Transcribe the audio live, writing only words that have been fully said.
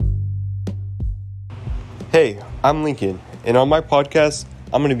Hey, I'm Lincoln, and on my podcast,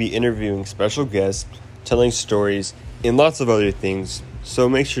 I'm going to be interviewing special guests, telling stories, and lots of other things, so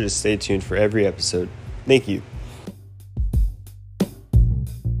make sure to stay tuned for every episode. Thank you.